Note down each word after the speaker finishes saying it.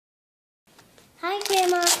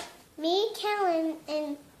Callan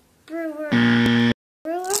and Brewer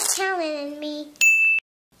Callan and me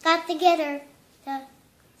got together to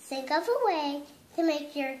think of a way to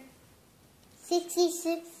make your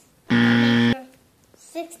 65th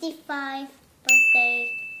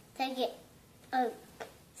birthday to get a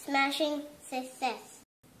smashing success.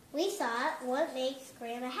 We thought what makes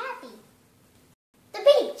Grandma happy. The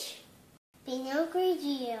beach, Pinot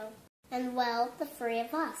Grigio, and well, the three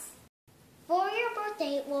of us. For your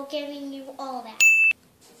birthday, we're giving you all that.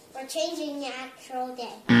 We're changing the actual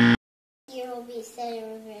day. You will be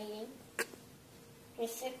celebrating your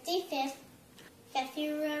 65th,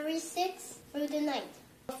 February 6th through the 9th.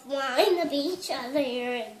 Flying the beach of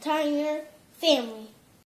your entire family.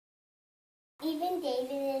 Even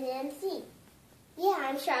David and MC. Yeah,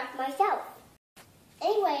 I'm shocked myself.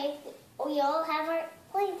 Anyway, we all have our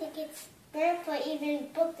plane tickets. Grandpa even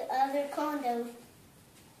booked the other condos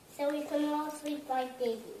so we can all sleep like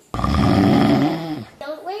babies.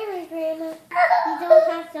 Don't worry, Grandma. You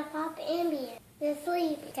don't have to pop Ambien to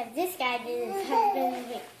sleep because this guy did his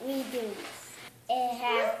husband redos. It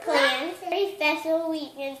has planned a very special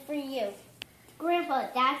weekend for you. Grandpa,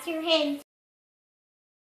 that's your hint.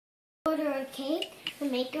 Order a cake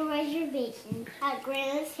and make a reservation at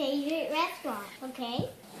Grandma's favorite restaurant, okay?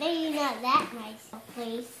 Maybe not that nice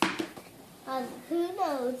place. Who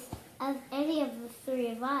knows if any of the three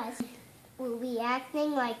of us will be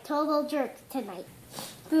acting like total jerks tonight.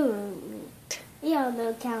 We all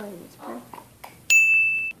know Callan is perfect.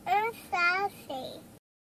 I'm sassy.